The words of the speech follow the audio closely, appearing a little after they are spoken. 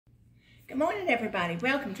Good morning, everybody.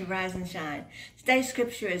 Welcome to Rise and Shine. Today's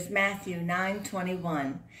scripture is Matthew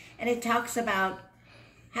 9:21, and it talks about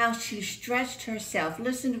how she stretched herself.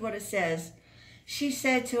 Listen to what it says. She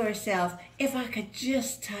said to herself, if I could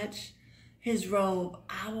just touch his robe,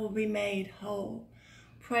 I will be made whole.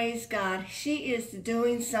 Praise God. She is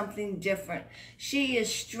doing something different. She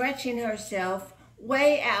is stretching herself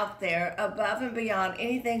way out there, above and beyond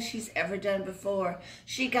anything she's ever done before.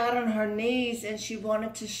 She got on her knees and she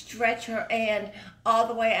wanted to stretch her hand all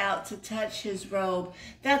the way out to touch his robe.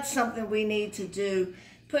 That's something we need to do.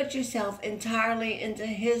 Put yourself entirely into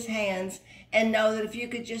his hands and know that if you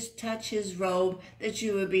could just touch his robe, that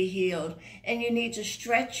you would be healed. And you need to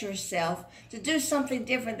stretch yourself to do something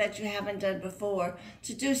different that you haven't done before.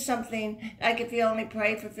 To do something, like if you only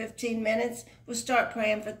pray for 15 minutes, we'll start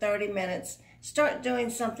praying for 30 minutes. Start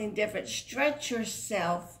doing something different. Stretch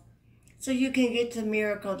yourself so you can get the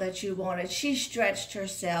miracle that you wanted. She stretched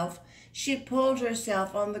herself. She pulled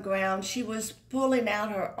herself on the ground. She was pulling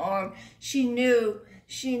out her arm. She knew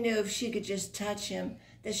if she could just touch him,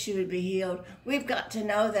 that she would be healed. We've got to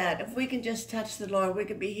know that. If we can just touch the Lord, we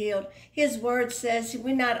can be healed. His word says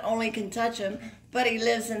we not only can touch him, but he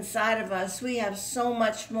lives inside of us. We have so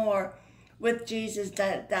much more with Jesus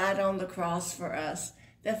that died on the cross for us,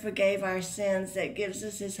 that forgave our sins, that gives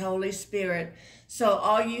us his Holy Spirit. So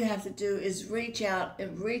all you have to do is reach out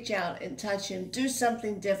and touch him. Do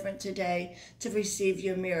something different today to receive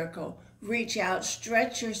your miracle. Reach out,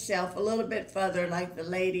 stretch yourself a little bit further, like the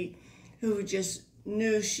lady who just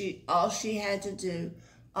knew all she had to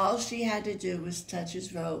do was touch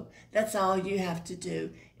his robe. That's all you have to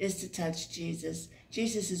do, is to touch Jesus.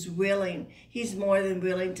 Jesus is willing. He's more than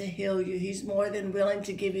willing to heal you. He's more than willing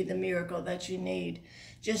to give you the miracle that you need.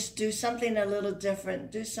 Just do something a little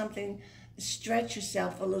different. Do something, stretch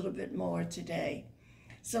yourself a little bit more today.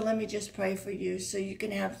 So let me just pray for you so you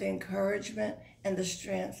can have the encouragement and the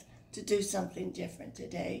strength to do something different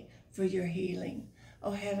today for your healing.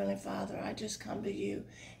 Oh, Heavenly Father, I just come to you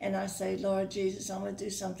and I say, Lord Jesus, I'm going to do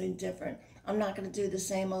something different. I'm not going to do the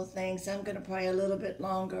same old things. I'm going to pray a little bit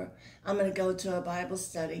longer. I'm going to go to a Bible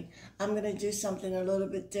study. I'm going to do something a little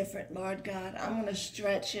bit different, Lord God. I'm going to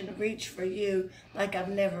stretch and reach for you like I've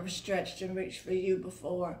never stretched and reached for you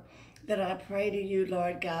before. That I pray to you,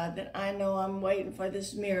 Lord God, that I know I'm waiting for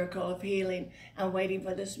this miracle of healing. I'm waiting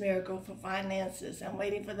for this miracle for finances. I'm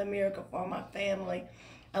waiting for the miracle for my family.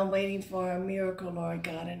 I'm waiting for a miracle, Lord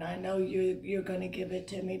God, and I know you're going to give it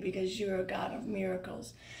to me because you're a God of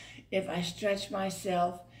miracles. If I stretch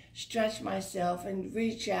myself and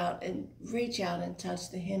reach out and touch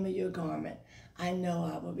the hem of your garment, I know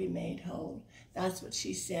I will be made whole. That's what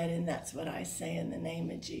she said, and that's what I say in the name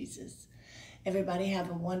of Jesus. Everybody have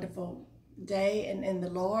a wonderful day in the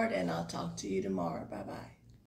Lord, and I'll talk to you tomorrow. Bye-bye.